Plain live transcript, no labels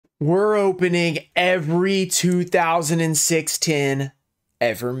We're opening every 2006 tin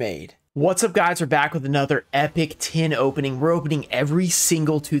ever made. What's up, guys? We're back with another epic tin opening. We're opening every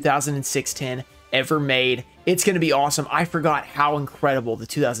single 2006 tin ever made. It's going to be awesome. I forgot how incredible the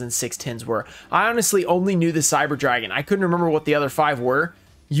 2006 tins were. I honestly only knew the Cyber Dragon. I couldn't remember what the other 5 were.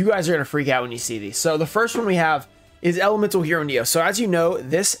 You guys are going to freak out when you see these. So the first one we have is Elemental Hero Neo. So as you know,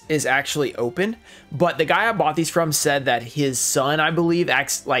 this is actually open, but the guy I bought these from said that his son, I believe,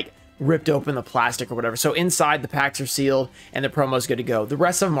 ripped open the plastic or whatever. So inside the packs are sealed and the promo's good to go. The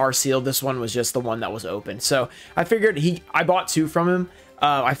rest of them are sealed. This one was just the one that was open. So I figured I bought 2 from him.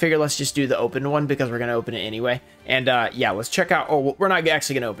 I figured let's just do the open one because we're going to open it anyway. And yeah, let's check out. Oh, we're not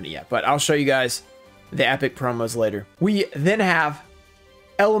actually going to open it yet, but I'll show you guys the epic promos later. We then have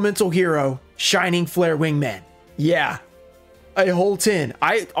Elemental Hero Shining Flare Wingman. Yeah, a whole tin.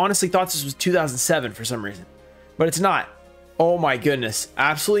 I honestly thought this was 2007 for some reason, but it's not. Oh my goodness,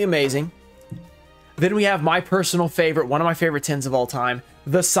 absolutely amazing. Then we have my personal favorite, one of my favorite tins of all time,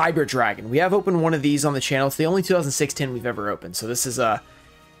 the Cyber Dragon. We have opened one of these on the channel. It's the only 2006 tin we've ever opened, so this is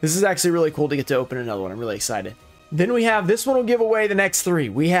actually really cool to get to open another one. I'm really excited. Then we have, this one will give away the next 3.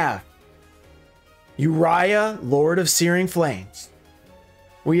 We have Uriah, Lord of Searing Flames.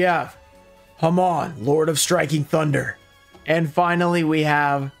 We have Haman, Lord of Striking Thunder. And finally, we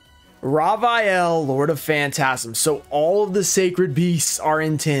have Raphael, Lord of Phantasm. So all of the sacred beasts are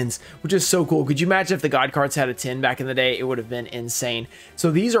in tins, which is so cool. Could you imagine if the God cards had a tin back in the day? It would have been insane. So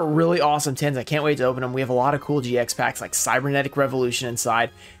these are really awesome tins. I can't wait to open them. We have a lot of cool GX packs like Cybernetic Revolution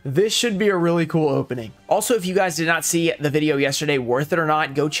inside. This should be a really cool opening. Also, if you guys did not see the video yesterday, worth it or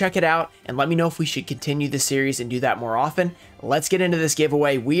not, go check it out and let me know if we should continue the series and do that more often. Let's get into this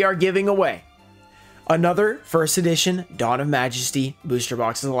giveaway. We are giving away another first edition Dawn of Majesty booster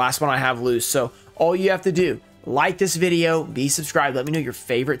box. This is the last one I have loose. So all you have to do, like this video, be subscribed, let me know your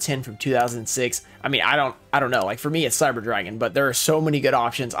favorite tin from 2006. I mean, I don't know. Like for me, it's Cyber Dragon, but there are so many good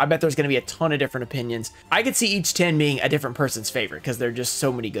options. I bet there's going to be a ton of different opinions. I could see each tin being a different person's favorite because there are just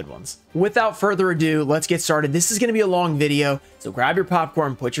so many good ones. Without further ado, let's get started. This is going to be a long video, so grab your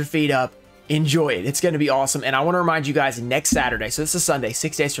popcorn, put your feet up, enjoy it. It's going to be awesome. And I want to remind you guys, next Saturday, so this is Sunday,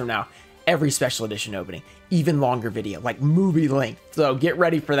 6 days from now, every special edition opening, even longer video, like movie length. So get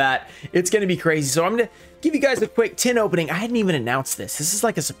ready for that. It's going to be crazy. So I'm going to give you guys a quick tin opening. I hadn't even announced this. This is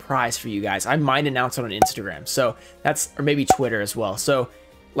like a surprise for you guys. I might announce it on Instagram. So that's, or maybe Twitter as well. So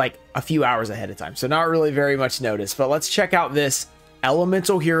like a few hours ahead of time. So not really very much notice, but let's check out this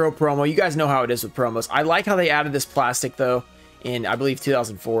Elemental Hero promo. You guys know how it is with promos. I like how they added this plastic though. In, I believe,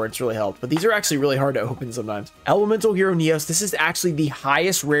 2004. It's really helped, but these are actually really hard to open sometimes. Elemental Hero Neos. This is actually the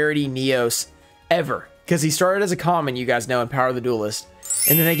highest rarity Neos ever, because he started as a common, you guys know, in Power of the Duelist,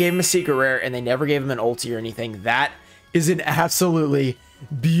 and then they gave him a secret rare, and they never gave him an ulti or anything. That is an absolutely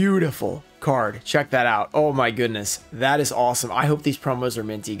beautiful card. Check that out. Oh my goodness, that is awesome. I hope these promos are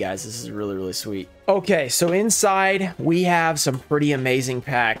minty, guys. This is really, really sweet. Okay, so inside we have some pretty amazing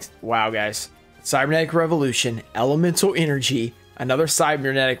packs. Wow, guys. Cybernetic Revolution, Elemental Energy, another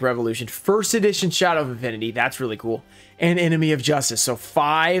Cybernetic Revolution, first edition Shadow of Infinity, that's really cool, and Enemy of Justice. So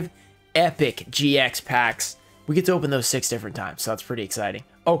 5 epic GX packs. We get to open those 6 different times, so that's pretty exciting.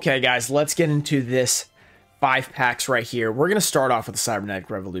 Okay, guys, let's get into this 5 packs right here. We're going to start off with the Cybernetic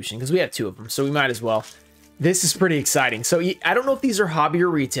Revolution because we have 2 of them, so we might as well. This is pretty exciting. So I don't know if these are hobby or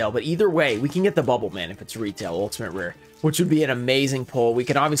retail, but either way, we can get the Bubble Man if it's retail, Ultimate Rare, which would be an amazing pull. We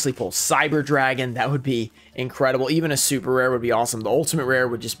could obviously pull Cyber Dragon. That would be incredible. Even a super rare would be awesome. The ultimate rare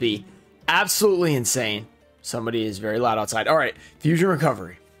would just be absolutely insane. Somebody is very loud outside. All right, Fusion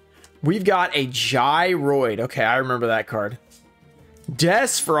Recovery. We've got a Gyroid. Okay, I remember that card.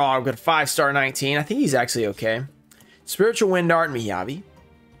 Desfrog with 5-star 19. I think he's actually okay. Spiritual Wind Art, Miyabi.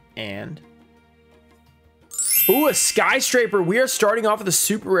 And ooh, a Skyscraper. We are starting off with a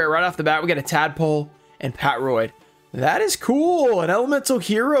super rare right off the bat. We got a Tadpole and Patroid. That is cool. An Elemental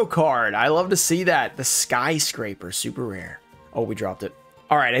Hero card. I love to see that. The Skyscraper, super rare. Oh, we dropped it.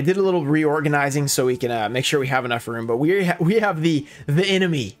 All right, I did a little reorganizing so we can make sure we have enough room. But we have the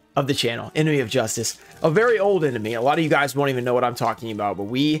enemy of the channel, Enemy of Justice, a very old enemy. A lot of you guys won't even know what I'm talking about, but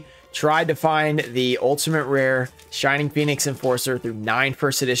we tried to find the ultimate rare Shining Phoenix Enforcer through 9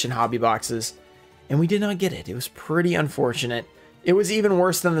 first edition hobby boxes, and we did not get it. It was pretty unfortunate. It was even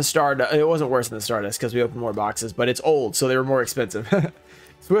worse than the Stardust. It wasn't worse than the Stardust because we opened more boxes, but it's old, so they were more expensive.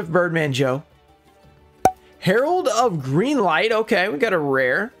 Swift Birdman Joe. Herald of Greenlight. Okay, we got a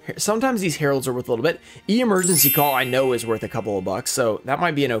rare. Sometimes these heralds are worth a little bit. Emergency Call, I know, is worth a couple of bucks, so that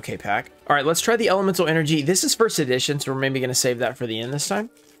might be an okay pack. All right, let's try the Elemental Energy. This is first edition, so we're maybe going to save that for the end this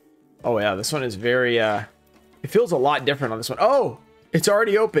time. Oh, yeah, this one is very... it feels a lot different on this one. Oh, It's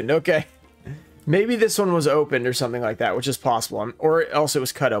already opened. Okay. Maybe this one was opened or something like that, which is possible. Or else it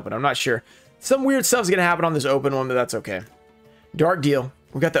was cut open. I'm not sure. Some weird stuff's going to happen on this open one, but that's okay. Dark Deal.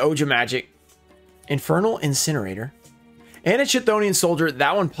 We got the Oja Magic. Infernal Incinerator. And a Chthonian Soldier.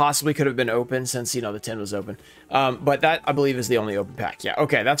 That one possibly could have been open since, you know, the 10 was open. But that, I believe, is the only open pack. Yeah,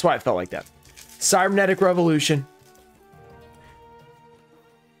 okay. That's why it felt like that. Cybernetic Revolution.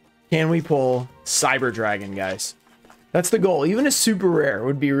 Can we pull Cyber Dragon, guys? That's the goal. Even a super rare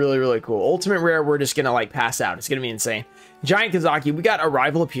would be really, really cool. Ultimate rare, we're just going to, like, pass out. It's going to be insane. Giant Kazaki. We got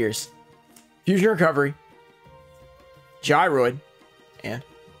Arrival Appears. Fusion Recovery. Gyroid. And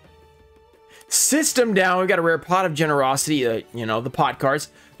System Down. We got a rare Pot of Generosity. You know, the pot cards.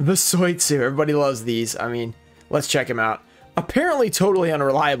 The Soitsu. Everybody loves these. I mean, let's check him out. Apparently totally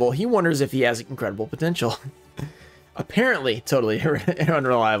unreliable. He wonders if he has incredible potential. Apparently totally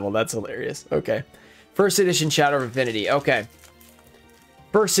unreliable. That's hilarious. Okay. First edition Shadow of Infinity. Okay.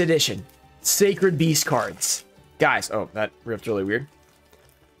 First edition. Sacred Beast cards. Guys. Oh, that ripped really weird.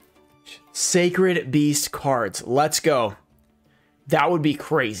 Sacred Beast cards. Let's go. That would be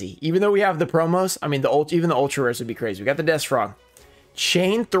crazy. Even though we have the promos, I mean, even the ultra rares would be crazy. We got the Death Frog.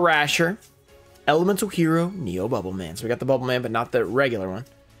 Chain Thrasher. Elemental Hero. Neo Bubble Man. So we got the Bubble Man, but not the regular one.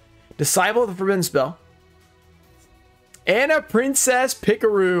 Disciple of the Forbidden Spell. And a Princess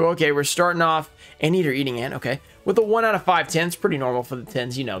Pickaroo. Okay, we're starting off Anteater Eating Ant. Okay, with a 1 out of 5 10s. Pretty normal for the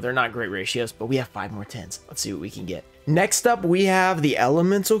 10s. You know, they're not great ratios, but we have 5 more 10s. Let's see what we can get. Next up, we have the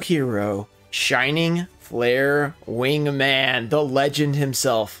Elemental Hero, Shining Flare Wingman, the legend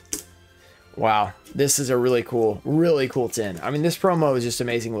himself. Wow, this is a really cool 10. I mean, this promo is just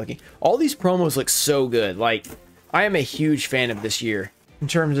amazing looking. All these promos look so good. Like, I am a huge fan of this year in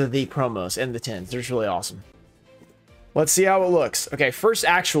terms of the promos and the 10s. They're just really awesome. Let's see how it looks. Okay, first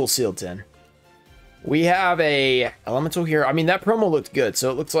actual sealed 10. We have a Elemental Hero. I mean, that promo looked good, so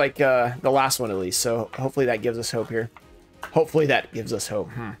it looks like the last one at least. So hopefully that gives us hope here. Hopefully that gives us hope.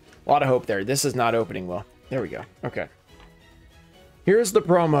 A lot of hope there. This is not opening well. There we go. Okay. Here's the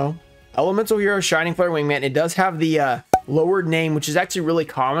promo. Elemental Hero, Shining Flare Wingman. It does have the lowered name, which is actually really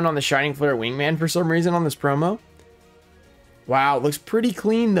common on the Shining Flare Wingman for some reason on this promo. Wow, looks pretty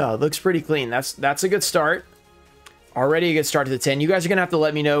clean though. Looks pretty clean. That's a good start. Already a good start to the 10. You guys are going to have to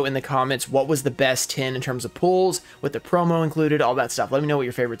let me know in the comments what was the best 10 in terms of pulls, with the promo included, all that stuff. Let me know what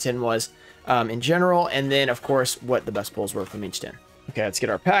your favorite 10 was in general, and then, of course, what the best pulls were from each 10. Okay, let's get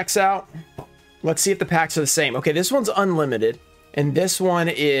our packs out. Let's see if the packs are the same. Okay, this one's unlimited, and this one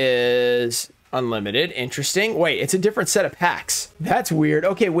is unlimited. Interesting. Wait, it's a different set of packs. That's weird.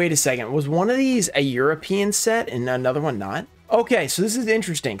 Okay, wait a second. Was one of these a European set and another one not? Okay, so this is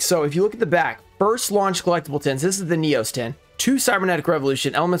interesting. So if you look at the back, first launch collectible 10s, this is the Neos 10, 2 Cybernetic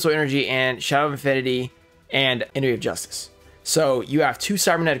Revolution, Elemental Energy, and Shadow of Infinity, and Enemy of Justice. So you have 2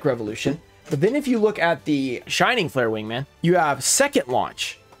 Cybernetic Revolution. But then if you look at the Shining Flare Wingman, you have second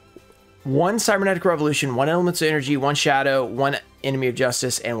launch, 1 Cybernetic Revolution, 1 Elemental Energy, 1 Shadow, 1 Enemy of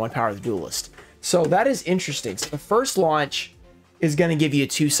Justice, and 1 Power of the Duelist. So that is interesting. So the first launch is going to give you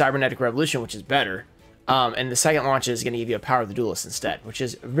 2 Cybernetic Revolution, which is better. And the second launch is going to give you a Power of the Duelist instead, which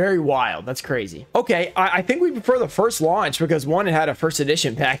is very wild. That's crazy. Okay, I think we prefer the first launch because 1, it had a first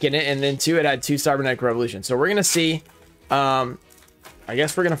edition pack in it, and then 2, it had 2 Cybernetic Revolution. So we're going to see. I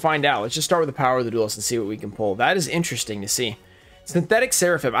guess we're going to find out. Let's just start with the Power of the Duelist and see what we can pull. That is interesting to see. Synthetic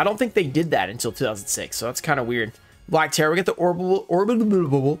Seraphim. I don't think they did that until 2006, so that's kind of weird. Black Terror. We get the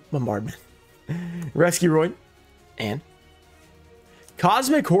Orbital Bombardment. Rescue Roid. And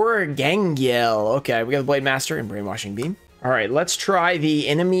Cosmic Horror Gangyel. Okay, we got the Blade Master and Brainwashing Beam. All right, let's try the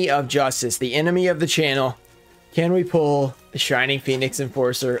Enemy of Justice, the enemy of the channel. Can we pull the Shining Phoenix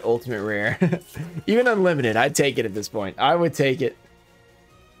Enforcer Ultimate Rare? Even unlimited, I'd take it at this point. I would take it.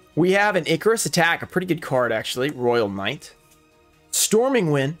 We have an Icarus Attack, a pretty good card actually. Royal Knight.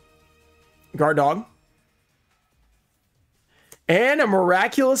 Storming Wind. Guard Dog. And a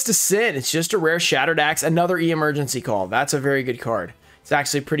Miraculous Descent. It's just a rare Shattered Axe, another E-Emergency Call. That's a very good card. It's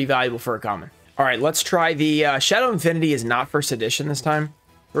actually pretty valuable for a common. All right, let's try the Shadow of Infinity is not first edition this time.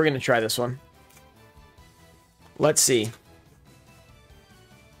 We're going to try this one. Let's see.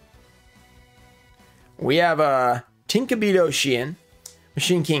 We have a Tinkabedo Shien,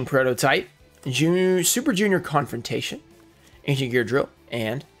 Machine King Prototype, Super Junior Confrontation, Ancient Gear Drill,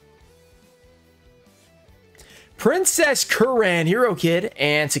 and Princess Curran, Hero Kid,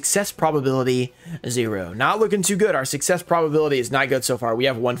 and Success Probability 0. Not looking too good. Our success probability is not good so far. We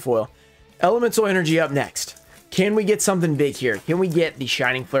have 1 foil. Elemental Energy up next. Can we get something big here? Can we get the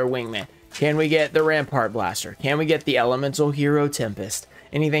Shining Flare Wingman? Can we get the Rampart Blaster? Can we get the Elemental Hero Tempest?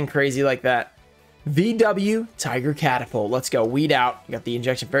 Anything crazy like that? VW Tiger Catapult. Let's go. Weed out. You got the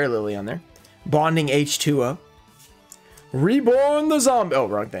Injection Fairy Lily on there. Bonding H2O. Reborn the Zombie. Oh,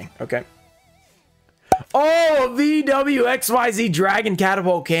 wrong thing. Okay. Oh, VW XYZ Dragon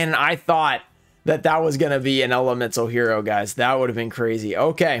Catapult Cannon. I thought that was going to be an elemental hero, guys. That would have been crazy.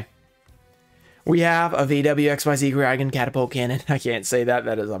 Okay. We have a VW XYZ Dragon Catapult Cannon. I can't say that.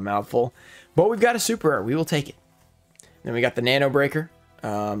 That is a mouthful. But we've got a super rare. We will take it. Then we got the Nano Breaker.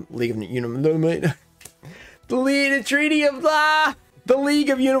 League of the League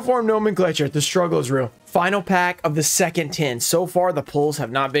of Uniform Nomenclature. The struggle is real. Final pack of the second 10. So far, the pulls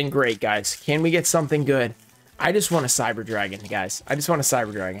have not been great, guys. Can we get something good? I just want a Cyber Dragon, guys. I just want a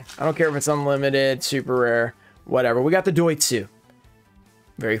Cyber Dragon. I don't care if it's unlimited, super rare, whatever. We got the Doitsu.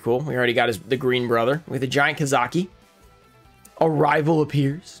 Very cool. We already got the green brother. We have the Giant Kazaki. A rival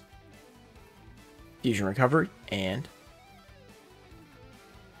appears. Fusion Recovery. And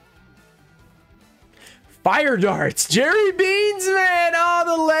Fire Darts. Jerry Beans, man. Oh,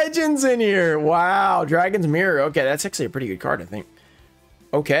 the legends in here. Wow. Dragon's Mirror. Okay, that's actually a pretty good card, I think.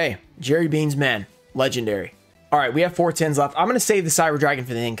 Okay. Jerry Beans, man. Legendary. All right, we have 4 10s left. I'm going to save the Cyber Dragon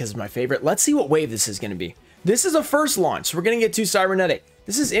for the end because it's my favorite. Let's see what wave this is going to be. This is a first launch. So we're going to get 2 Cybernetic.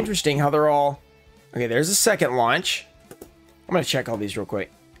 This is interesting how they're all... Okay, there's a second launch. I'm going to check all these real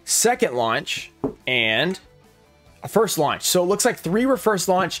quick. Second launch and a first launch. So it looks like 3 were first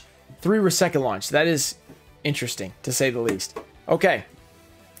launch, 3 were second launch. That is interesting, to say the least. Okay.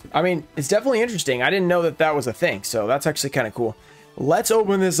 I mean, it's definitely interesting. I didn't know that was a thing, so that's actually kind of cool. Let's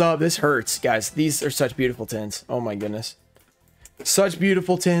open this up. This hurts, guys. These are such beautiful tins. Oh my goodness. Such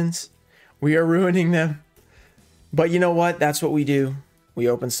beautiful tins. We are ruining them. But you know what? That's what we do. We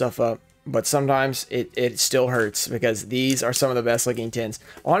open stuff up. But sometimes it still hurts because these are some of the best looking tins.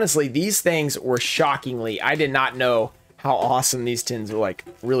 Honestly, these things were shockingly... I did not know how awesome these tins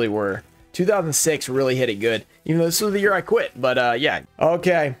really were. 2006 really hit it good. Even though this was the year I quit. But yeah.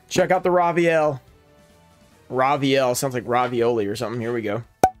 Okay. Check out the Raviel. Raviel. Sounds like ravioli or something. Here we go.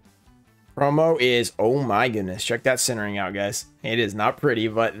 Promo is... Oh my goodness. Check that centering out, guys. It is not pretty,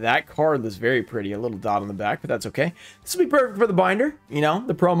 but that card was very pretty. A little dot on the back, but that's okay. This will be perfect for the binder. You know,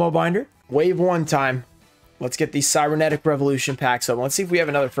 the promo binder. Wave 1 time. Let's get these Cybernetic Revolution packs up. Let's see if we have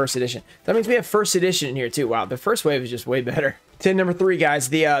another first edition. That means we have first edition in here too. Wow, the first wave is just way better. Tin number 3, guys.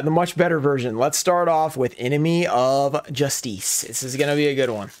 The much better version. Let's start off with Enemy of Justice. This is going to be a good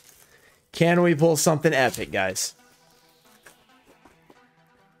one. Can we pull something epic, guys?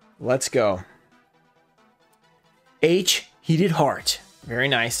 Let's go. Heated Heart. Very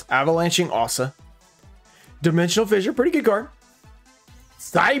nice. Avalanching Ossa. Dimensional Fissure. Pretty good card.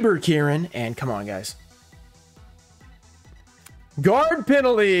 Cyber Kieran. And come on, guys. Guard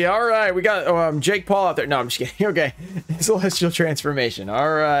Penalty. All right. We got Jake Paul out there. No, I'm just kidding. Okay. Celestial Transformation.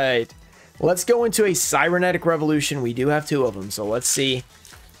 All right. Let's go into a Cybernetic Revolution. We do have 2 of them. So let's see.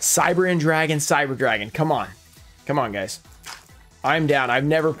 Cyber and Dragon. Cyber Dragon. Come on. Come on, guys. I'm down. I've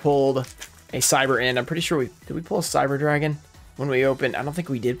never pulled a Cyber End. I'm pretty sure did we pull a Cyber Dragon when we opened? I don't think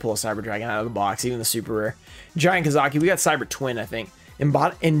we did pull a Cyber Dragon out of the box, even the super rare. Giant Kazaki. We got Cyber Twin, I think.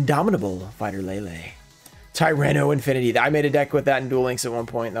 Indomitable Fighter Lele. Tyranno Infinity. I made a deck with that in Duel Links at one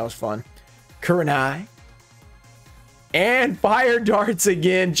point. That was fun. Kurenai. And Fire Darts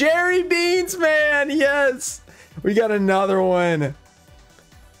again. Jerry Beans, man. Yes. We got another one.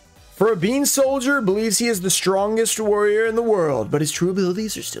 For a Bean Soldier, believes he is the strongest warrior in the world, but his true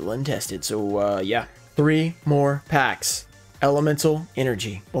abilities are still untested. So, yeah. 3 more packs. Elemental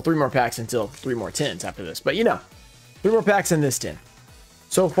Energy. Well, 3 more packs until 3 more tins after this. But, you know, 3 more packs in this tin.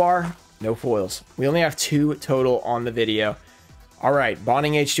 So far, no foils. We only have 2 total on the video. All right,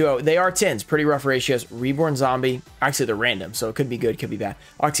 Bonding H2O. They are 10s. Pretty rough ratios. Reborn Zombie. Actually, they're random, so it could be good, could be bad.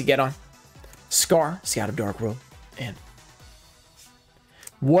 Oxygeddon. Scar. Scout of Dark World. And...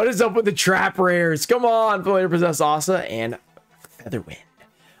 what is up with the trap rares? Come on, Familiar Possess Ossa and Featherwind.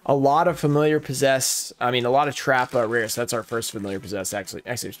 A lot of Familiar Possess, a lot of trap rares. That's our first Familiar Possess, actually.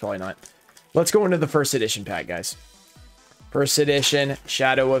 Actually, it's probably not. Let's go into the first edition pack, guys. First edition,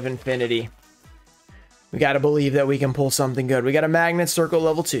 Shadow of Infinity. We got to believe that we can pull something good. We got a Magnet Circle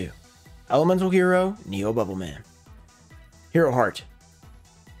level 2. Elemental Hero, Neo Bubbleman. Hero Heart.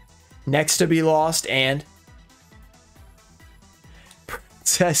 Next to be Lost and...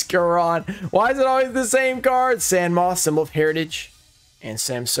 Teskaron. Why is it always the same card? Sand Moth, Symbol of Heritage, and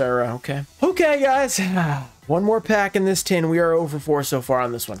Samsara. Okay. Okay, guys. 1 more pack in this tin. We are 0 for 4 so far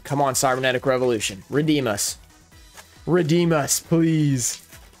on this one. Come on, Cybernetic Revolution. Redeem us. Redeem us, please.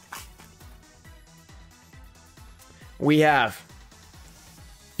 We have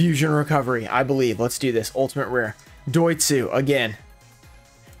Fusion Recovery, I believe. Let's do this. Ultimate Rare. Doitsu, again.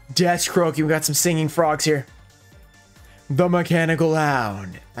 Death Croaky. We got some singing frogs here. The Mechanical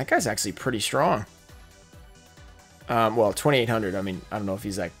Hound. That guy's actually pretty strong. Well, 2,800. I mean, I don't know if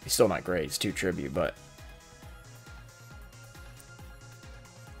he's like, he's still not great. It's 2 tribute, but.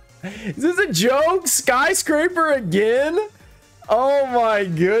 Is this a joke? Skyscraper again? Oh my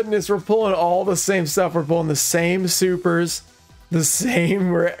goodness. We're pulling all the same stuff. We're pulling the same supers, the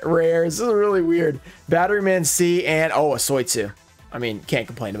same rares. This is really weird. Battery Man C and, oh, a Soitsu. I mean, can't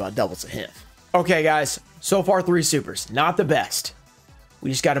complain about doubles of him. Okay, guys. So far, 3 supers. Not the best.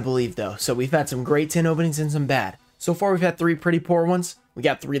 We just got to believe, though. So we've had some great 10 openings and some bad. So far, we've had 3 pretty poor ones. We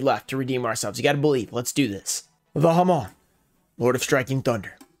got 3 left to redeem ourselves. You got to believe. Let's do this. The Hamon, Lord of Striking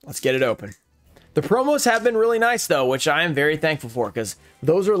Thunder. Let's get it open. The promos have been really nice, though, which I am very thankful for, because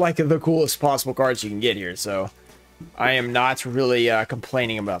those are like the coolest possible cards you can get here. So I am not really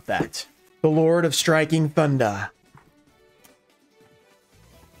complaining about that. The Lord of Striking Thunder.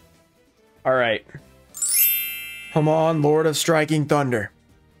 All right. Hamon, Lord of Striking Thunder.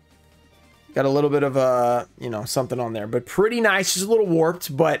 Got a little bit of you know, something on there, but pretty nice. Just a little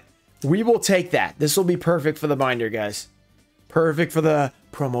warped, but we will take that. This will be perfect for the binder, guys. Perfect for the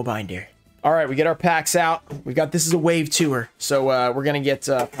promo binder. All right, we get our packs out. We got, this is a wave tour, so we're gonna get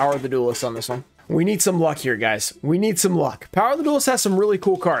Power of the Duelist on this one. We need some luck here, guys. We need some luck. Power of the Duelist has some really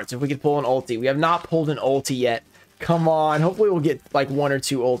cool cards. If we could pull an ulti, we have not pulled an ulti yet. Come on, hopefully we'll get like 1 or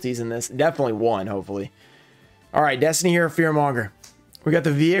 2 ultis in this. Definitely 1, hopefully. All right, Destiny Hero Fearmonger. We got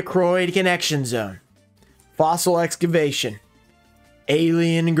the Viacroid Connection Zone, Fossil Excavation,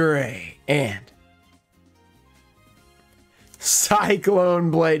 Alien Gray, and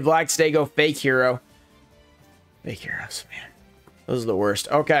Cyclone Blade, Black Stego, Fake Hero. Fake Heroes, man. Those are the worst.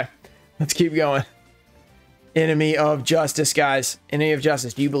 Okay, let's keep going. Enemy of Justice, guys. Enemy of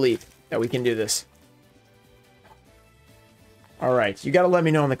Justice, do you believe that we can do this? All right, you got to let me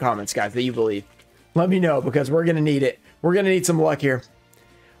know in the comments, guys, that you believe. Let me know, because we're going to need it. We're going to need some luck here.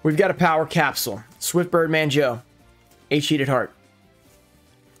 We've got a Power Capsule, Swift Birdman Joe, H-Heated Heart,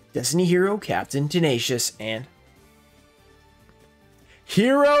 Destiny Hero, Captain Tenacious, and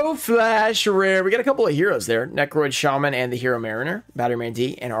Hero Flash Rare. We got a couple of heroes there. Necroid Shaman and the Hero Mariner, Battery Man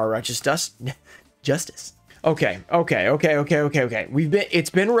D, and our Righteous Justice. Okay. It's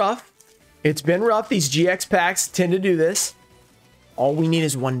been rough. It's been rough. These GX packs tend to do this. All we need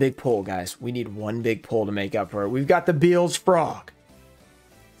is 1 big pull, guys. We need 1 big pull to make up for it. We've got the Beals Frog,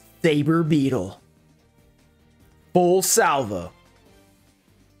 Saber Beetle, Full Salvo,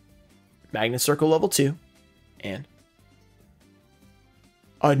 Magnet Circle level 2, and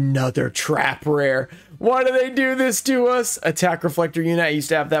another Trap Rare. Why do they do this to us? Attack Reflector Unit. I used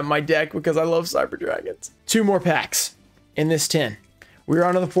to have that in my deck because I love Cyber Dragons. 2 more packs in this 10. We're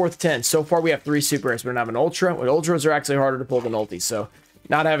on to the 4th 10. So far, we have 3 super rares. We don't have an ultra. But ultras are actually harder to pull than ultis. So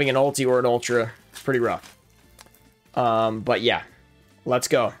not having an ulti or an ultra is pretty rough. But yeah, let's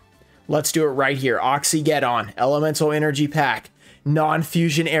go. Let's do it right here. Oxygeddon, Elemental Energy Pack,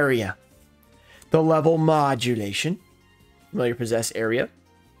 Non-Fusion Area, the Level Modulation, Familiar Possess Area.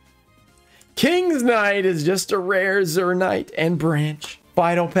 King's Knight is just a rare Zernite and Branch.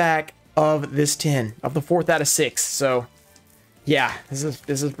 Final pack of this 10, of the 4th out of 6. So yeah, this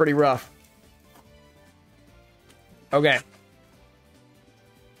is pretty rough. Okay.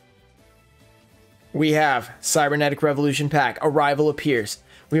 We have Cybernetic Revolution pack. Arrival appears.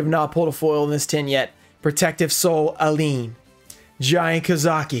 We have not pulled a foil in this 10 yet. Protective Soul Aline. Giant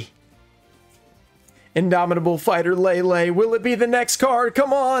Kazaki. Indomitable Fighter Lele. Will it be the next card?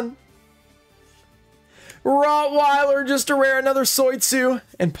 Come on. Rottweiler, just a rare. Another Soitsu.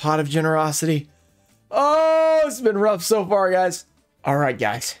 And Pot of Generosity. Oh, it's been rough so far, guys. All right,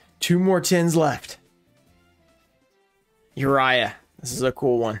 guys. 2 more 10s left. Uriah. This is a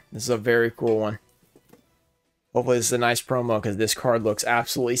cool one. This is a very cool one. Hopefully this is a nice promo because this card looks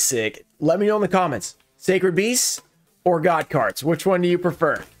absolutely sick. Let me know in the comments. Sacred Beasts or God cards? Which one do you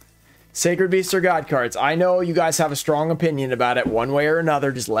prefer? Sacred Beasts or God cards? I know you guys have a strong opinion about it one way or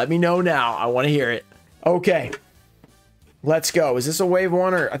another. Just let me know now. I want to hear it. Okay. Let's go. Is this a wave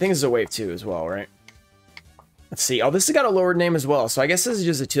 1 or... I think this is a wave 2 as well, right? Let's see. Oh, this has got a lowered name as well. So I guess this is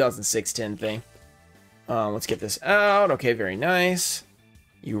just a 2006-10 thing. Let's get this out. Okay, very nice.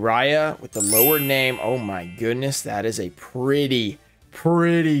 Uriah with the lowered name. Oh my goodness. That is a pretty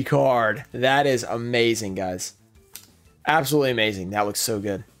card. That is amazing, guys. Absolutely amazing. That looks so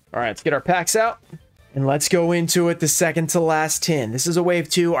good. All right, let's get our packs out. And let's go into it, the second to last 10. This is a wave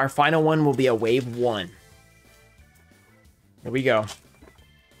 2. Our final one will be a wave 1. Here we go.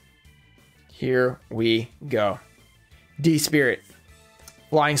 Here we go. D-Spirit.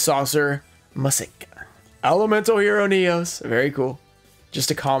 Flying Saucer. Musik. Elemental Hero Neos. Very cool. Just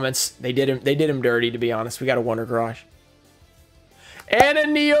the comments, they did him dirty, to be honest. We got a Wonder Garage. And a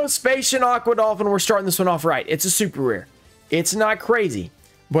Neospatian Aqua Dolphin. We're starting this one off right. It's a super rare. It's not crazy,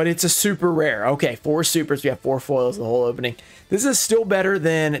 but it's a super rare. Okay, 4 supers. We have 4 foils the whole opening. This is still better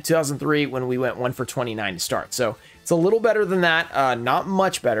than 2003 when we went 1 for 29 to start. So it's a little better than that. Not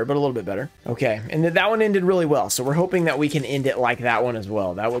much better, but a little bit better. Okay, and that one ended really well. So we're hoping that we can end it like that one as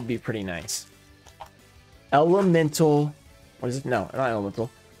well. That would be pretty nice. Elemental. What is it? No, not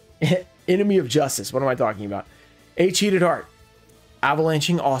elemental. Enemy of Justice. What am I talking about? H-Heated Heart.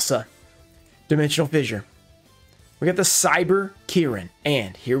 Avalanching Ossa. Dimensional Fissure. We got the Cyber Kieran.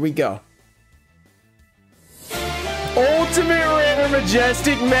 And here we go. Ultimate Rare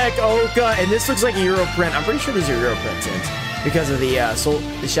Majestic Mech Oka. And this looks like a Euro print. I'm pretty sure these are Euro print tints because of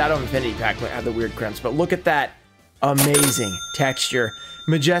the Shadow of Infinity pack had the weird crimps. But look at that amazing texture.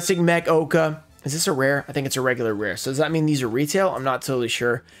 Majestic Mech Oka. Is this a rare? I think it's a regular rare. So does that mean these are retail? I'm not totally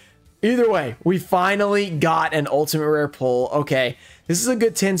sure. Either way, we finally got an ultimate rare pull. Okay, this is a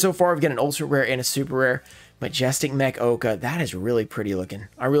good 10 so far. We've got an ultimate rare and a super rare. Majestic Mech Oka. That is really pretty looking.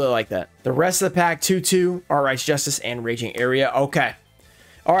 I really like that. The rest of the pack, 2-2, Our Righteous Justice, and Raging Area. Okay.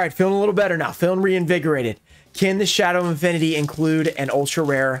 All right, feeling a little better now. Feeling reinvigorated. Can the Shadow of Infinity include an ultra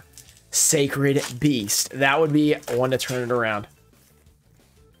rare Sacred Beast? That would be one to turn it around.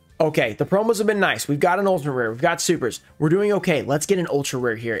 Okay, the promos have been nice. We've got an ultra rare. We've got supers. We're doing okay. Let's get an ultra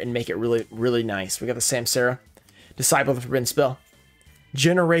rare here and make it really, really nice. We got the Samsara, Disciple of the Forbidden Spell,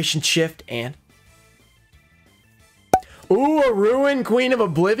 Generation Shift, and ooh, a Ruin Queen of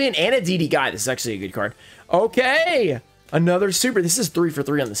Oblivion and a DD Guy. This is actually a good card. Okay, another super. This is 3 for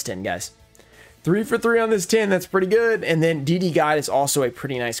 3 on this 10, guys. 3 for 3 on this 10. That's pretty good. And then DD Guide is also a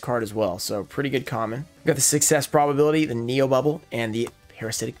pretty nice card as well. So pretty good common. We've got the Success Probability, the Neo Bubble, and the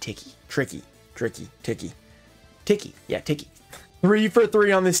Parasitic Ticky. Ticky. 3 for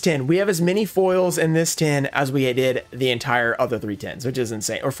 3 on this 10. We have as many foils in this 10 as we did the entire other 3 10s, which is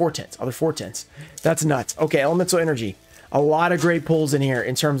insane. Or 4 10s. Other 4 10s. That's nuts. Okay, Elemental Energy. A lot of great pulls in here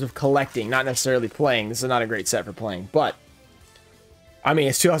in terms of collecting, not necessarily playing. This is not a great set for playing, but I mean,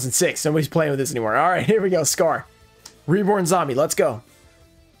 it's 2006. Nobody's playing with this anymore. All right, here we go. Scar. Reborn Zombie. Let's go.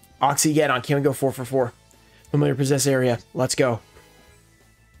 Oxygeddon. Can we go 4 for 4? Familiar Possessed Area. Let's go.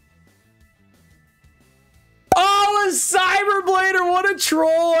 Oh, a Cyberblader. What a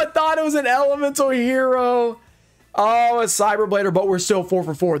troll. I thought it was an Elemental Hero. Oh, a Cyberblader, but we're still 4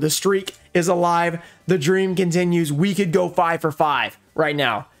 for 4. The streak is alive. The dream continues. We could go 5 for 5 right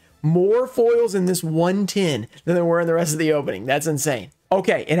now. More foils in this 110 than there were in the rest of the opening. That's insane.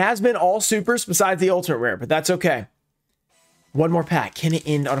 Okay, it has been all supers besides the ultimate rare, but that's okay. One more pack. Can it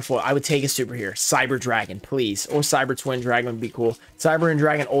end on a foil? I would take a super here. Cyber Dragon, please. Or Cyber Twin Dragon would be cool. Cyber and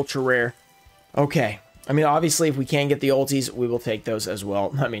Dragon ultra rare. Okay. I mean, obviously, if we can get the ultis, we will take those as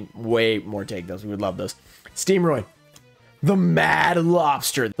well. I mean, way more take those. We would love those. Steamroid. The Mad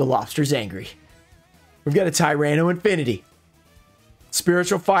Lobster. The lobster's angry. We've got a Tyranno Infinity.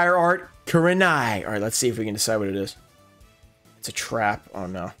 Spiritual Fire Art, Kurenai. All right, let's see if we can decide what it is. It's a trap. Oh,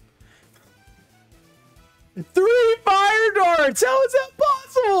 no. 3 fire darts. How is that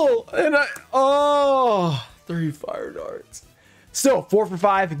possible? And oh, 3 fire darts. Still, 4 for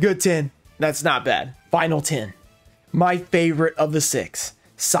 5. Good 10. That's not bad. Final 10. My favorite of the 6.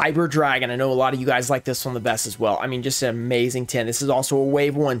 Cyber Dragon. I know a lot of you guys like this one the best as well. I mean, just an amazing 10. This is also a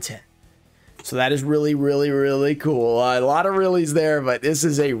Wave 110. So that is really, really, really cool. A lot of reallys there, but this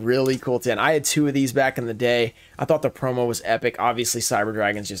is a really cool 10. I had 2 of these back in the day. I thought the promo was epic. Obviously, Cyber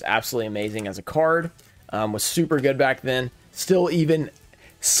Dragon's just absolutely amazing as a card. Was super good back then. Still even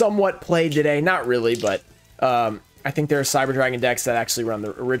somewhat played today. Not really, but I think there are Cyber Dragon decks that actually run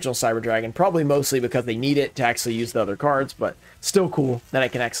the original Cyber Dragon. Probably mostly because they need it to actually use the other cards, but still cool that I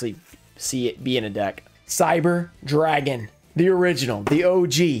can actually see it be in a deck. Cyber Dragon. The original. The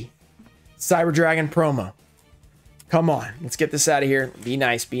OG. Cyber Dragon promo. Come on. Let's get this out of here. Be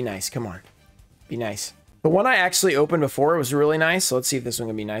nice. Be nice. Come on. Be nice. The one I actually opened before was really nice. So let's see if this one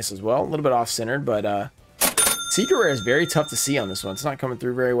can be nice as well. A little bit off-centered, but Secret Rare is very tough to see on this one. It's not coming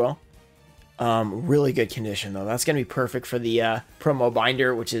through very well. Really good condition, though. That's going to be perfect for the promo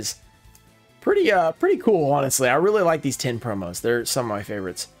binder, which is pretty cool, honestly. I really like these 10 promos. They're some of my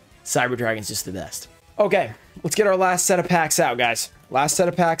favorites. Cyber Dragon's just the best. Okay, let's get our last set of packs out, guys. Last set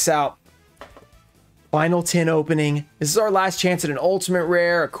of packs out. Final 10 opening. This is our last chance at an ultimate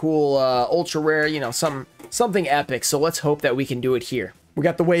rare, a cool ultra rare, you know, something epic. So let's hope that we can do it here. We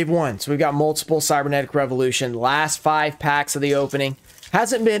got the Wave 1, so we've got multiple Cybernetic Revolution. Last 5 packs of the opening.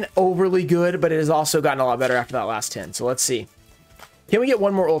 Hasn't been overly good, but it has also gotten a lot better after that last 10. So let's see. Can we get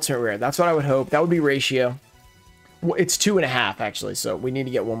one more ultimate rare? That's what I would hope. That would be Ratio. Well, it's 2.5 actually, so we need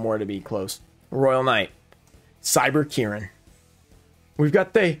to get one more to be close. Royal Knight, Cyber Kieran. We've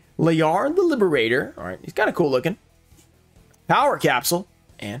got the Layar the Liberator. All right, he's kind of cool looking. Power Capsule,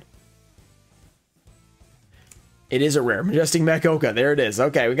 and it is a rare. Majestic Mech Oka. There it is.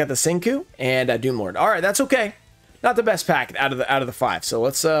 Okay, we got the Senku and Doomlord. All right, that's okay. Not the best pack out of the 5. So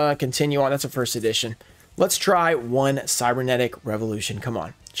let's continue on. That's a first edition. Let's try one Cybernetic Revolution. Come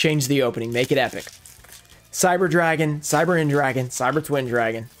on, change the opening, make it epic. Cyber Dragon, Cyber End Dragon, Cyber Twin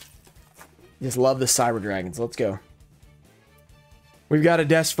Dragon. Just love the Cyber Dragons. Let's go. We've got a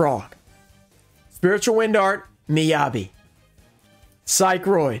Death Frog, Spiritual Wind Art, Miyabi,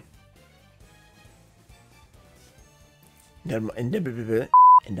 Psychroid,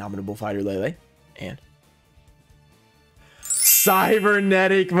 Indomitable Fighter Lele, and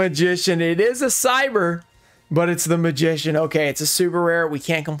Cybernetic Magician. It is a Cyber, but it's the Magician. Okay, it's a super rare. We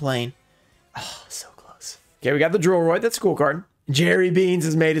can't complain. Oh, so close. Okay, we got the Drillroid. That's a cool card. Jerry Beans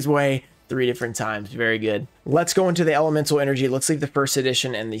has made his way 3 different times. Very good. Let's go into the Elemental Energy. Let's leave the first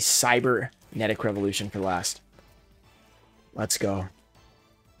edition and the Cybernetic Revolution for last. Let's go.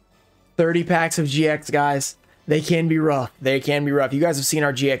 30 packs of GX, guys. They can be rough. They can be rough. You guys have seen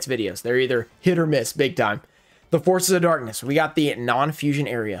our GX videos. They're either hit or miss big time. The Forces of Darkness. We got the non-fusion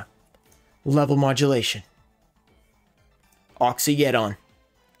area. Level modulation. Oxygeddon.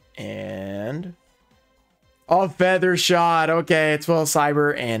 And a Feather Shot. Okay, it's full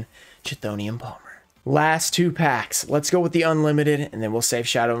Cyber and Chthonium Palmer. Last 2 packs. Let's go with the Unlimited, and then we'll save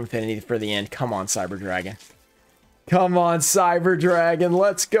Shadow of Infinity for the end. Come on, Cyber Dragon. Come on, Cyber Dragon.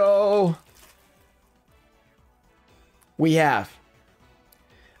 Let's go. We have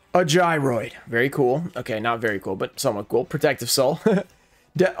a Gyroid. Very cool. Okay, not very cool, but somewhat cool. Protective Soul.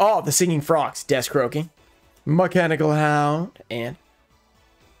 Oh, the Singing Frogs. Death Croaking. Mechanical Hound. And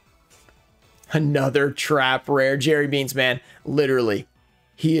another Trap Rare. Jerry Beans, man. Literally,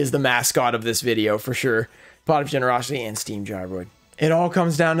 he is the mascot of this video for sure. Pot of Generosity and Steam Gyroid. It all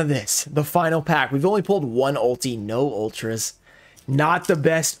comes down to this. The final pack. We've only pulled 1 ulti, no ultras. Not the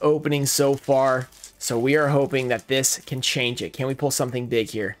best opening so far. So we are hoping that this can change it. Can we pull something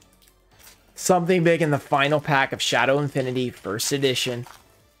big here? Something big in the final pack of Shadow Infinity, first edition.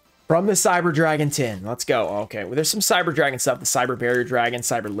 From the Cyber Dragon tin. Let's go. Okay, well, there's some Cyber Dragon stuff. The Cyber Barrier Dragon,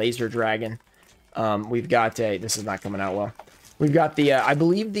 Cyber Laser Dragon. We've got a... This is not coming out well. We've got the... I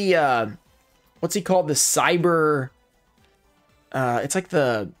believe the... what's he called? The Cyber... it's like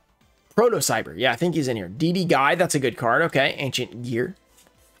the... Proto Cyber. Yeah, I think he's in here. DD Guide. That's a good card. Okay, Ancient Gear.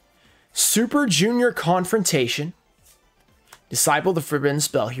 Super Junior Confrontation. Disciple the Forbidden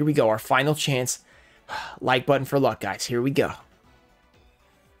Spell. Here we go. Our final chance. Like button for luck, guys. Here we go.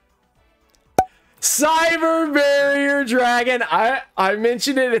 Cyber Barrier Dragon. I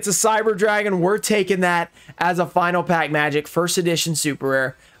mentioned it. It's a Cyber Dragon. We're taking that as a final pack magic. First edition super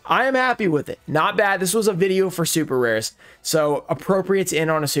rare. I am happy with it. Not bad. This was a video for super rares, so appropriate to end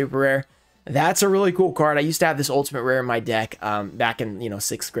on a super rare. That's a really cool card. I used to have this ultimate rare in my deck back in,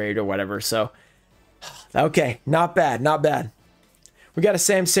 6th grade or whatever. So, okay, not bad, not bad. We got a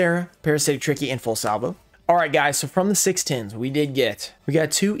Samsara, Parasitic Tricky, and Full Salvo. All right, guys, so from the 610s, we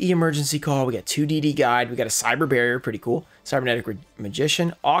got 2 E-Emergency Call, we got 2 DD Guide, we got a Cyber Barrier, pretty cool, Cybernetic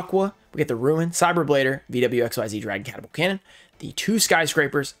Magician, Aqua, we got the Ruin, Cyber Blader, VWXYZ Dragon Catapult Cannon, the 2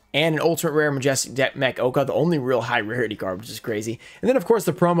 Skyscrapers, and an Ultimate Rare Majestic Mech Oka, the only real high rarity card, which is crazy. And then, of course,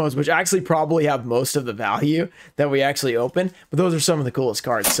 the promos, which actually probably have most of the value that we actually open, but those are some of the coolest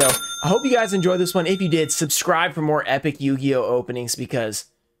cards. So I hope you guys enjoyed this one. If you did, subscribe for more epic Yu-Gi-Oh openings, because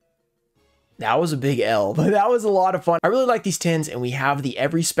that was a big L, but that was a lot of fun. I really like these tins, and we have the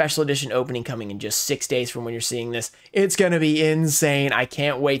every special edition opening coming in just 6 days from when you're seeing this. It's going to be insane. I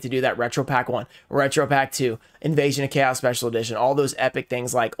can't wait to do that Retro Pack 1, Retro Pack 2, Invasion of Chaos Special Edition, all those epic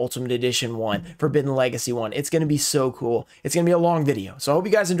things like Ultimate Edition 1, Forbidden Legacy 1. It's going to be so cool. It's going to be a long video. So I hope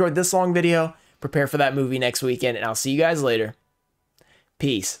you guys enjoyed this long video. Prepare for that movie next weekend, and I'll see you guys later.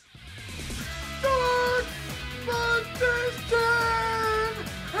 Peace.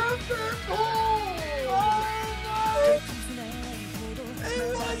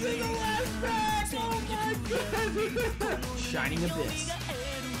 Shining Abyss.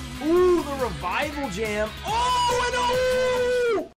 Ooh, the Revival Jam. Oh, and oh!